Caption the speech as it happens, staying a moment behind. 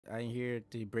I'm here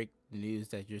to break the news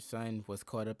that your son was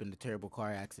caught up in a terrible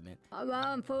car accident. Officer,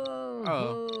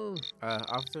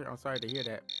 I'm sorry to hear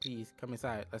that. Please come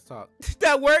inside. Let's talk.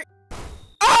 That worked.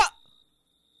 Ah!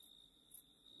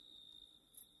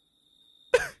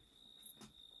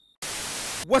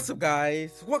 What's up,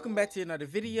 guys? Welcome back to another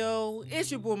video.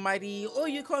 It's your boy Mighty, or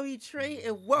you call me Trey,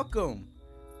 and welcome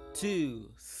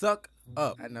to Suck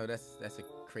Up. I know that's a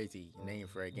crazy name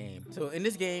for a game. So in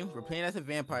this game, we're playing as a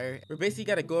vampire. We basically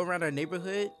got to go around our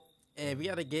neighborhood, and we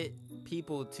got to get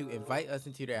people to invite us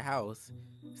into their house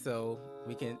so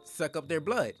we can suck up their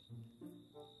blood.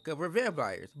 Cause we're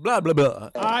vampires. Blah blah blah.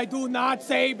 I do not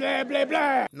say blah blah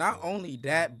blah. Not only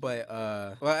that, but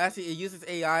well, actually it uses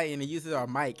AI and it uses our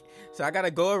mic. So I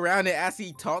gotta go around and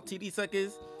actually talk to these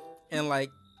suckers and like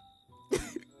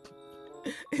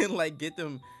and like get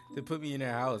them to put me in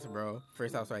their house, bro.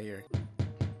 First house right here.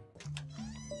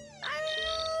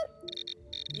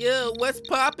 Yo, what's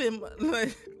poppin'?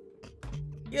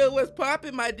 Yo, what's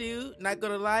poppin', my dude? Not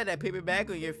gonna lie, that paper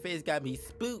bag on your face got me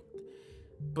spooked.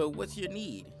 But what's your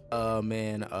need?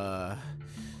 Man,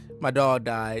 my dog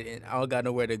died and I don't got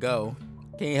nowhere to go.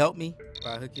 Can you help me?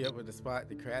 I'll hook you up with a spot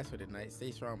to crash for the night.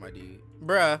 Stay strong, my dude.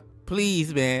 Bruh,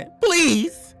 please, man.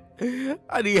 Please.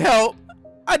 I need help.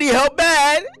 I need help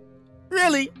bad.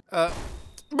 Really?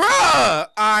 Bruh!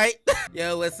 Alright.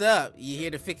 Yo, what's up? You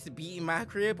here to fix the beat in my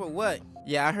crib or what?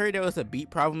 Yeah, I heard there was a beat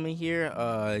problem in here.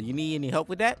 You need any help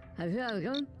with that?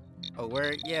 Oh,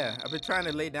 word? Yeah, I've been trying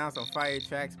to lay down some fire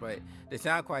tracks, but the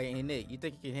sound quiet ain't it. You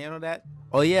think you can handle that?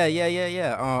 Oh yeah.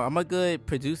 I'm a good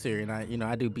producer, and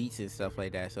I do beats and stuff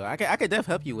like that. So I could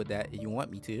definitely help you with that if you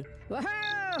want me to.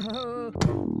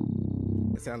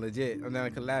 It sounds legit. I'm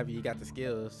down to collab. You got the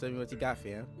skills. Show me what you got,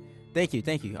 fam. Thank you.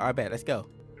 All right, bet. Let's go.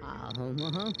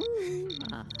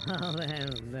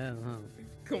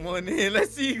 Come on in.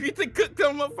 Let's see if you can cook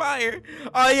some on fire.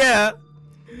 Oh yeah,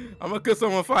 I'm gonna cook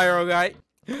some on fire, all right.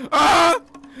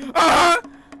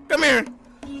 Come here.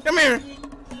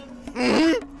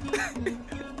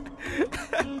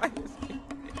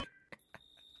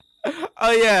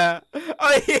 Oh yeah.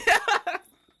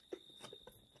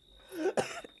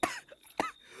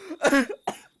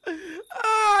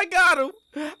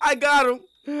 I got him.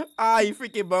 Ah, you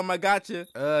freaking bum. I got you.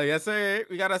 Yes sir.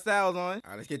 We got our styles on. All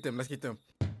right, let's get them.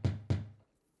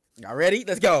 Y'all ready?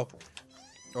 Let's go.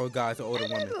 Oh god, it's an older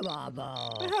woman.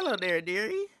 Hello there,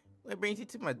 dearie. What brings you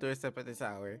to my doorstep at this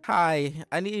hour? Hi,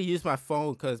 I need to use my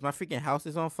phone because my freaking house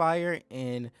is on fire,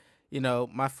 and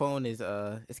my phone is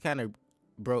it's kind of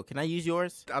broke. Can I use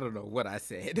yours? I don't know what I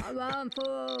said.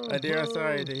 Dear, I'm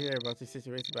sorry to hear about your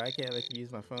situation, but I can't let you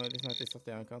use my phone. It's not just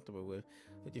something I'm comfortable with.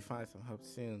 Would you find some help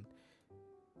soon?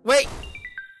 Wait.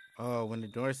 Oh, when the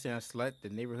door sounds slut, the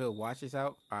neighborhood watches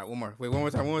out. All right, one more. Wait, one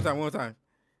more time. I'm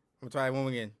gonna try it one more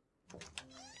again.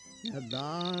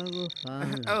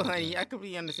 Oh, honey, I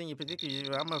completely understand your particulars,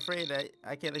 but I'm afraid that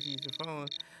I can't let you use the phone.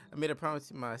 I made a promise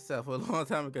to myself a long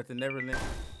time ago to never let.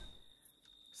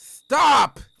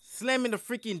 Stop slamming the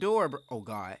freaking door, bro. Oh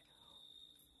God,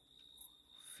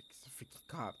 freaking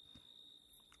cop.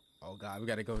 Oh God, we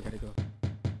gotta go.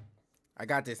 I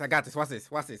got this. Watch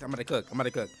this. I'm gonna cook.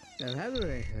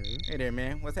 Hey there,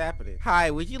 man. What's happening? Hi,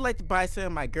 would you like to buy some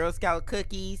of my Girl Scout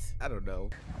cookies? I don't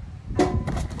know.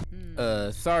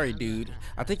 Sorry, dude.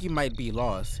 I think you might be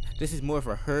lost. This is more of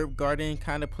a herb garden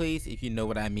kind of place, if you know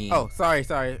what I mean. Oh, sorry.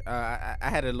 I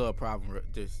had a little problem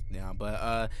just now,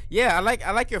 but yeah, I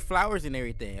like your flowers and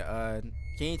everything. Can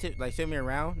you show me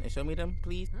around and show me them,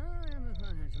 please?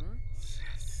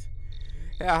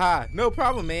 Haha, no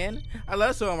problem, man. I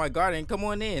love showing my garden. Come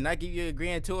on in. I'll give you a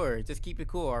grand tour. Just keep it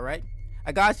cool, all right?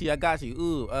 I got you.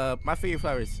 Ooh, my favorite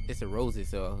flower is the roses,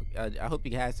 so I hope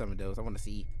you can have some of those. I want to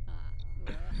see.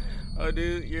 Oh,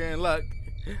 dude, you're in luck.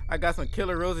 I got some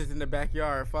killer roses in the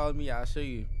backyard. Follow me, I'll show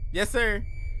you. Yes, sir.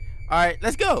 All right,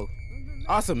 let's go.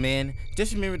 Awesome, man.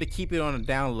 Just remember to keep it on the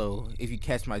down low if you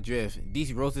catch my drift.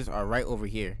 These roses are right over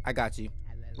here. I got you.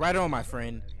 Right on, my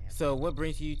friend. So what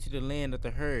brings you to the land of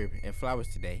the herb and flowers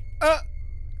today?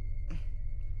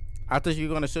 I thought you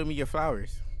were going to show me your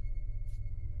flowers.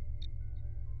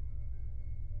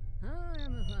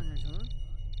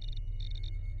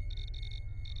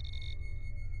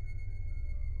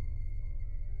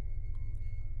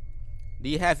 Do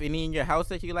you have any in your house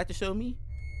that you'd like to show me?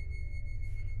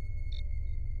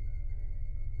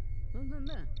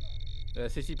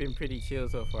 Since you've been pretty chill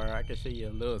so far, I can show you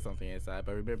a little something inside,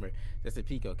 but remember, just a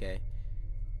peek, okay?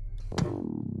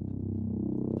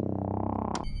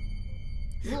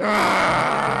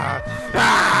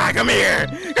 Come here!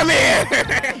 Come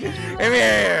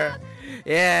here!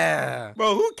 Yeah!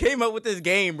 Bro, who came up with this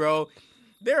game, bro?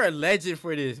 They're a legend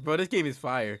for this, bro. This game is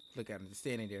fire. Look at him just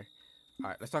standing there. All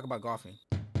right, let's talk about golfing.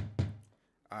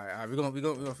 All right, we're gonna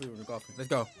figure golfing. Let's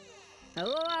go.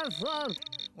 Hello,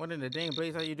 What in the dang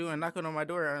place are you doing? Knocking on my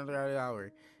door under the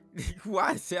hour.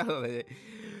 Why sound like that?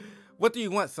 What do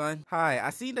you want, son? Hi, I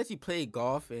seen that you played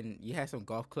golf and you had some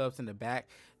golf clubs in the back,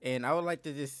 and I would like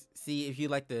to just see if you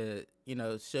like to, you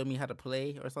know, show me how to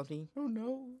play or something. Oh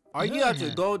no. Are you out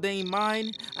your goddamn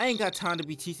mind? I ain't got time to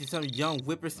be teaching some young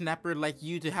whippersnapper like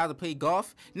you to how to play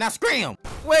golf. Now scram!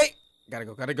 Wait! Gotta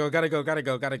go.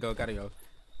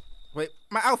 Wait,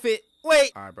 my outfit!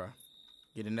 Wait! Alright, bro.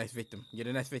 You're the next victim.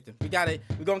 We got it.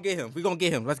 We're gonna get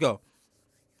him. Let's go.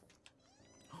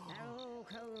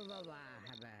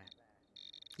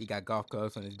 He got golf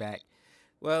clubs on his back.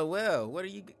 Well, what are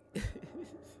you...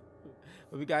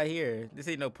 What we got here? This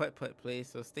ain't no putt-putt place,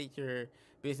 so state your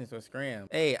business or scram.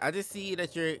 Hey, I just see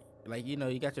that you're, like, you know,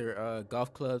 you got your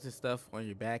golf clubs and stuff on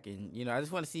your back, and, you know, I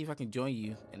just want to see if I can join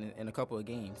you in a couple of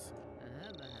games.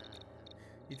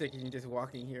 You think you can just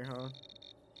walk in here, huh?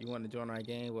 You want to join our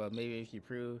game? Well, maybe if you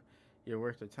prove you're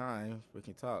worth the time, we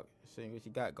can talk. Show me what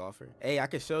you got, golfer. Hey, I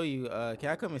can show you. Can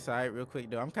I come inside real quick,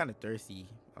 though? I'm kind of thirsty.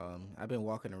 I've been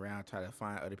walking around trying to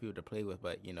find other people to play with,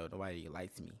 but, you know, nobody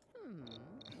likes me.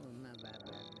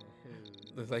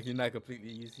 Looks like you're not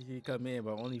completely used to you come in,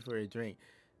 but only for a drink.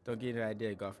 Don't get an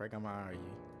idea, golfer. I got my eye on you.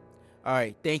 All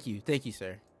right, thank you,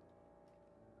 sir.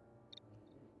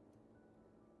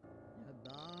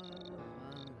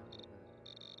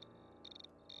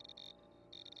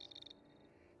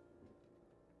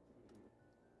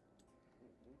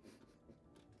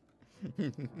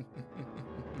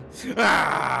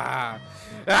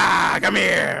 Come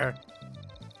here.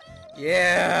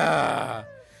 Yeah.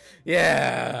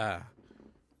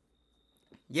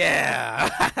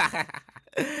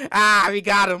 We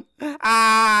got him. We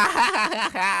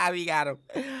got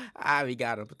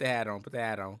him. Put the hat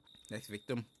on. Next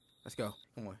victim. Let's go.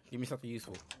 Come on. Give me something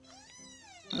useful.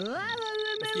 Excuse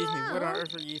me. What on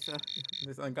earth are you, sir?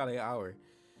 This ungodly hour.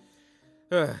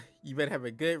 You better have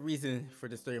a good reason for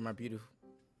disturbing my beauty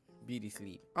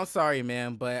sleep. I'm sorry,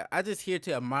 man, but I'm just here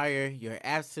to admire your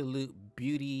absolute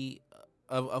beauty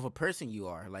of a person you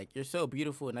are. Like, you're so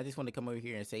beautiful, and I just want to come over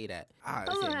here and say that. My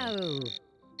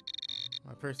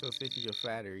personal space is your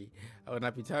flattery. I would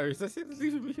not be tired. So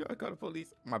leaving me. I call the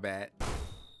police. My bad.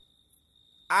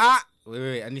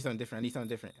 Wait. I need something different.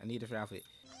 I need a different outfit.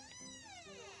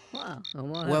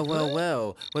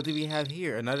 Well. What do we have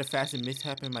here? Another fashion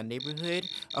mishap in my neighborhood?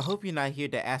 I hope you're not here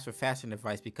to ask for fashion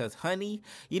advice because, honey,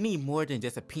 you need more than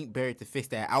just a pink beret to fix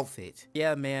that outfit.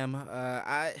 Yeah, ma'am.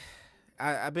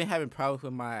 I've been having problems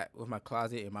with my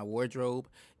closet and my wardrobe,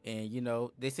 and you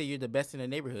know they say you're the best in the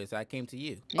neighborhood, so I came to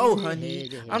you. Oh,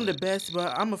 honey, I'm the best,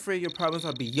 but I'm afraid your problems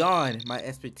are beyond my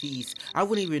expertise. I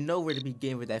wouldn't even know where to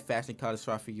begin with that fashion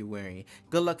catastrophe you're wearing.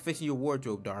 Good luck fixing your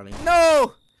wardrobe, darling.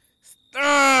 No.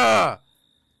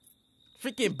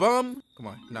 Freaking bum. Come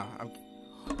on. No, I'm...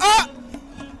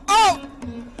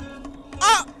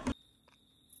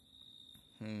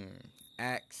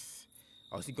 Axe.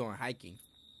 Oh, she's going hiking.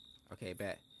 Okay,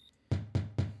 bet.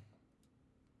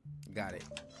 Got it.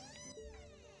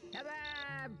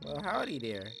 Well, howdy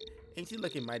there. Ain't you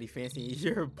looking mighty fancy in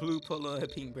your blue polo and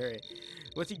pink beret?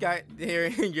 What you got there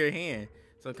in your hand?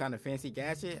 Some kind of fancy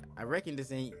gadget? I reckon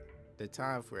this ain't the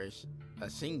time for a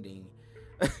shindig.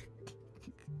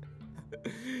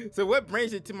 So what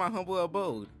brings you to my humble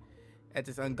abode at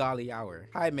this ungodly hour?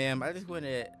 Hi, ma'am. I just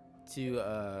wanted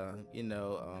to,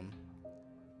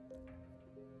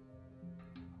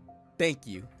 thank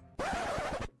you.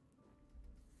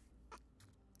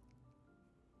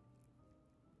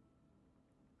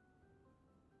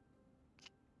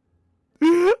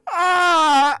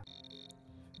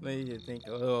 Maybe you think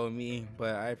a little of me,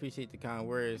 but I appreciate the kind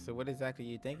words. So what exactly are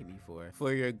you thanking me for?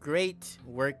 For your great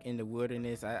work in the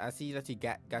wilderness. I see that you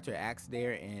got your axe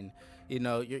there, and you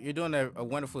know you're doing a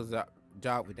wonderful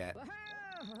job with that.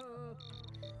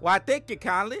 Well, I thank you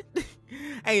kindly.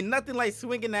 Ain't nothing like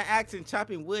swinging that axe and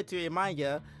chopping wood to remind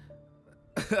you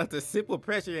of the simple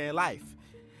pressure in life.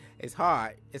 It's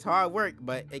hard work,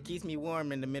 but it keeps me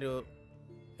warm in the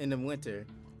winter.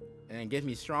 And gives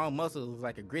me strong muscles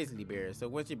like a grizzly bear. So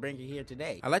what's you bringing here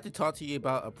today? I'd like to talk to you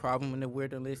about a problem in the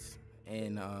wilderness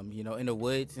and in the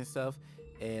woods and stuff.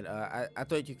 And I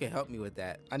thought you could help me with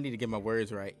that. I need to get my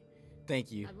words right.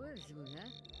 Thank you.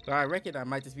 So I reckon I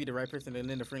might just be the right person to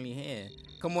lend a friendly hand.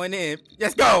 Come on in.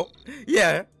 Let's go.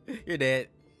 Yeah, you're dead.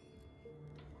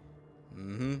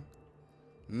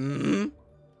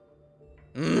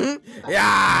 Yeah.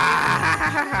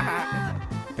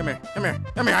 Come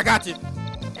here. I got you.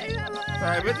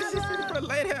 Sorry, but this is for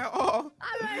later. Oh.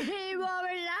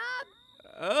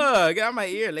 Oh, get out of my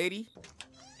ear, lady.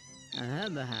 Well.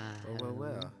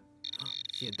 Well.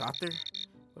 She a doctor?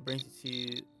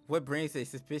 What brings a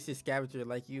suspicious scavenger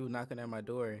like you knocking at my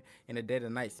door in the dead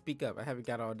of night? Speak up. I haven't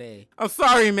got all day. I'm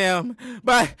sorry, ma'am,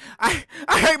 but I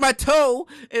hurt my toe.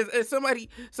 And somebody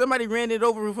ran it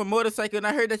over with a motorcycle, and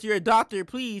I heard that you're a doctor.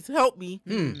 Please help me.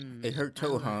 It hurt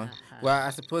toe, huh? Well, I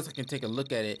suppose I can take a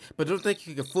look at it, but don't think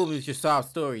you can fool me with your sob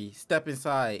story. Step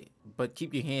inside, but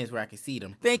keep your hands where I can see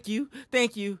them. Thank you.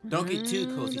 Don't get too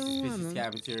cozy, suspicious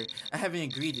scavenger. I haven't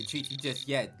agreed to treat you just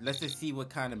yet. Let's just see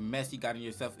what kind of mess you gotten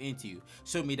yourself into.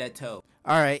 Show me that toe.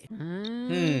 All right.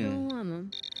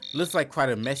 Looks like quite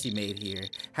a mess you made here.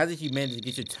 How did you manage to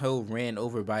get your toe ran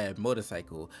over by a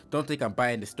motorcycle? Don't think I'm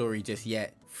buying the story just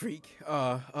yet. Freak.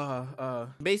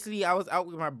 Basically, I was out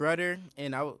with my brother,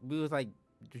 and we was like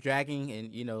dragging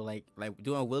and like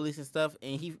doing wheelies and stuff,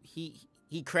 and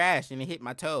he crashed and it hit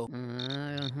my toe.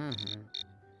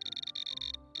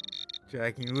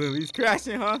 Dragging wheelies,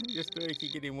 crashing, huh? Your story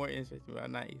keep getting more interesting, but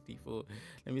I'm not easy fool.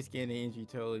 Let me scan the injury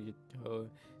toe, your toe.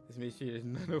 Let's make sure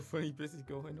there's no funny business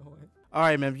going on. All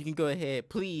right, ma'am, you can go ahead.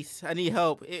 Please, I need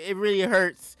help. It really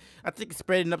hurts. I think it's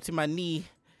spreading up to my knee.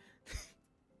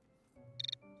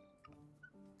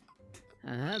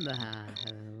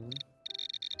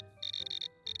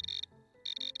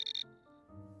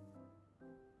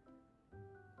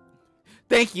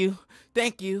 Thank you.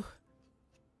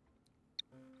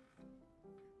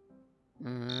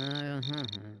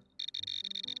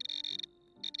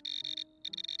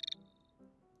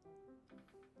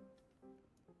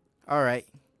 All right.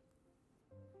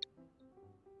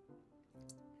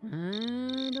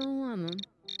 I don't want them.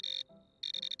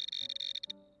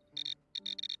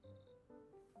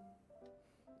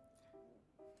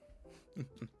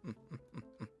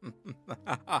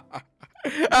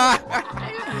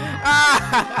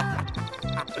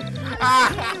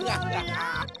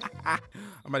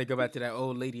 I'm gonna go back to that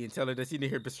old lady and tell her that she need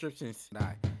her prescriptions. Nah.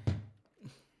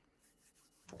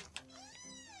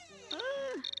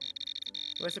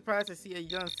 We're surprised to see a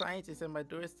young scientist at my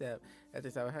doorstep. At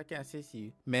this hour, how can I assist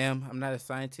you? Ma'am, I'm not a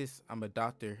scientist. I'm a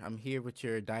doctor. I'm here with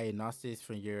your diagnosis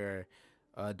from your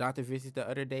doctor visit the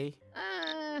other day.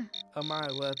 Oh my,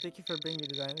 well, thank you for bringing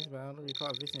the diagnosis, but I don't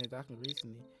recall visiting a doctor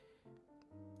recently.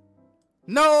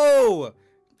 No!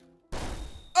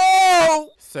 Oh!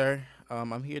 Sir,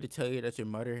 I'm here to tell you that your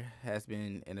mother has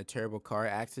been in a terrible car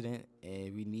accident,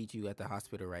 and we need you at the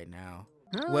hospital right now.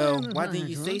 Well, why didn't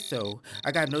you say so?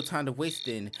 I got no time to waste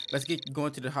then. Let's get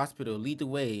going to the hospital. Lead the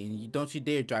way, and don't you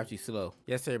dare drive too slow.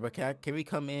 Yes, sir, but can we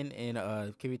come in and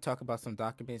can we talk about some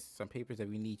documents, some papers that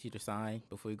we need you to sign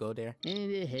before we go there?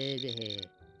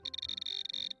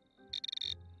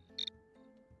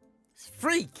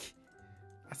 Freak!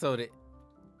 I sold it.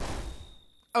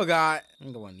 Oh, God. I'm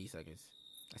gonna go on these seconds.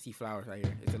 I see flowers right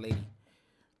here. It's a lady.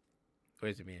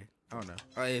 Where's the man? I don't know.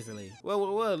 Oh, it's a lady.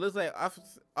 Well, looks like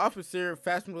Officer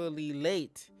Fashionably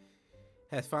Late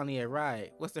has finally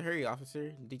arrived. What's the hurry,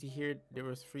 officer? Did you hear there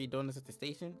was free donuts at the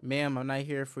station? Ma'am, I'm not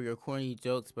here for your corny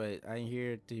jokes, but I'm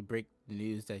here to break the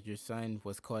news that your son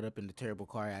was caught up in the terrible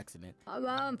car accident.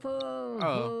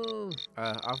 Oh,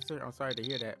 officer, I'm sorry to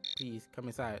hear that. Please, come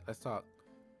inside. Let's talk.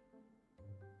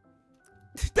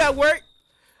 That worked?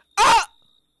 Ah!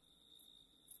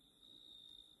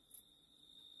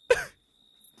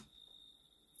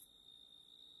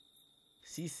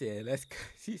 She said,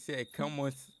 come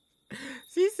on.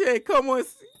 She said, come on.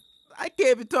 I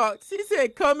can't even talk. She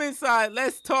said, come inside.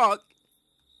 Let's talk.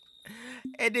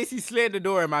 And then she slammed the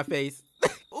door in my face.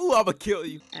 Ooh, I'ma kill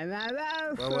you.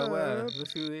 Well.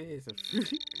 Look who it is.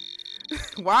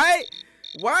 Why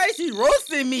is she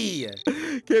roasting me?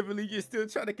 Can't believe you're still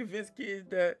trying to convince kids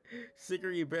that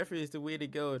sugary breakfast is the way to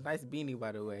go. Nice beanie,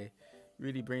 by the way.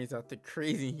 Really brings out the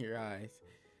crazy in your eyes.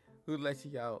 Who lets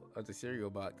you out of the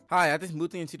cereal box? Hi, I just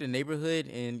moved into the neighborhood,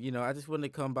 and I just wanted to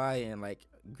come by and like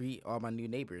greet all my new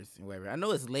neighbors and whatever. I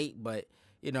know it's late, but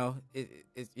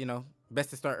it's best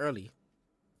to start early.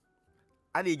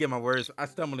 I need to get my words. I'm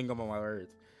stumbling over my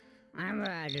words. I'm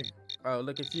ready. Oh,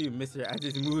 look at you, mister. I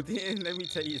just moved in. Let me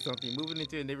tell you something. Moving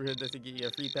into a neighborhood doesn't get you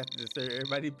a free pass to serve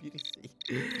everybody beauty sleep.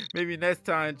 Maybe next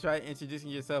time, try introducing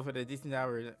yourself at a decent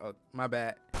hour. Oh, my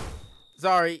bad.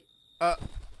 Sorry.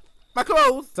 My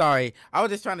clothes. Sorry. I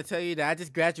was just trying to tell you that I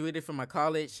just graduated from my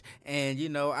college, and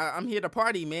I'm here to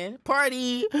party, man.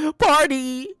 Party. Now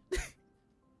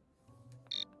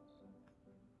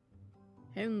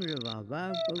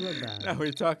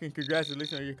we're talking.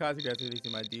 Congratulations on your college graduation,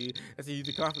 my dude. That's a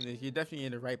huge confidence. You're definitely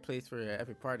in the right place for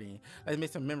every party. Let's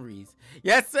make some memories.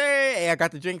 Yes, sir. Hey, I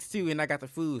got the drinks too, and I got the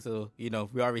food, so we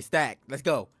already stacked. Let's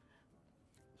go.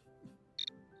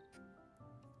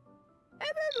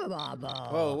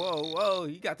 Whoa, whoa, whoa.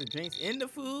 You got the drinks in the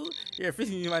food? You're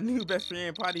officially my new best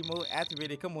friend. Party mode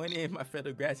activated. Come on in, my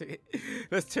fellow graduate.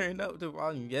 Let's turn up the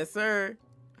volume. Yes, sir.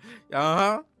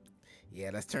 Uh-huh.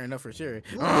 Yeah, let's turn up for sure.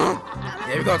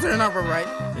 Yeah, we gonna turn up all right.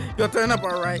 Gonna turn up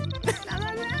all right.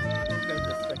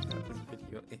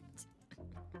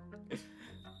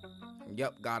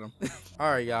 Yep, got him.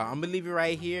 All right, y'all. I'm gonna leave it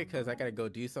right here because I gotta go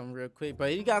do something real quick.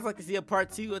 But if you guys like to see a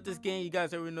part 2 of this game, you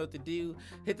guys already know what to do.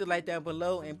 Hit the like down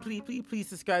below and please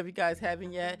subscribe if you guys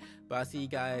haven't yet. But I'll see you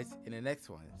guys in the next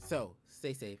one. So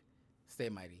stay safe, stay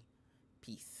mighty.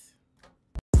 Peace.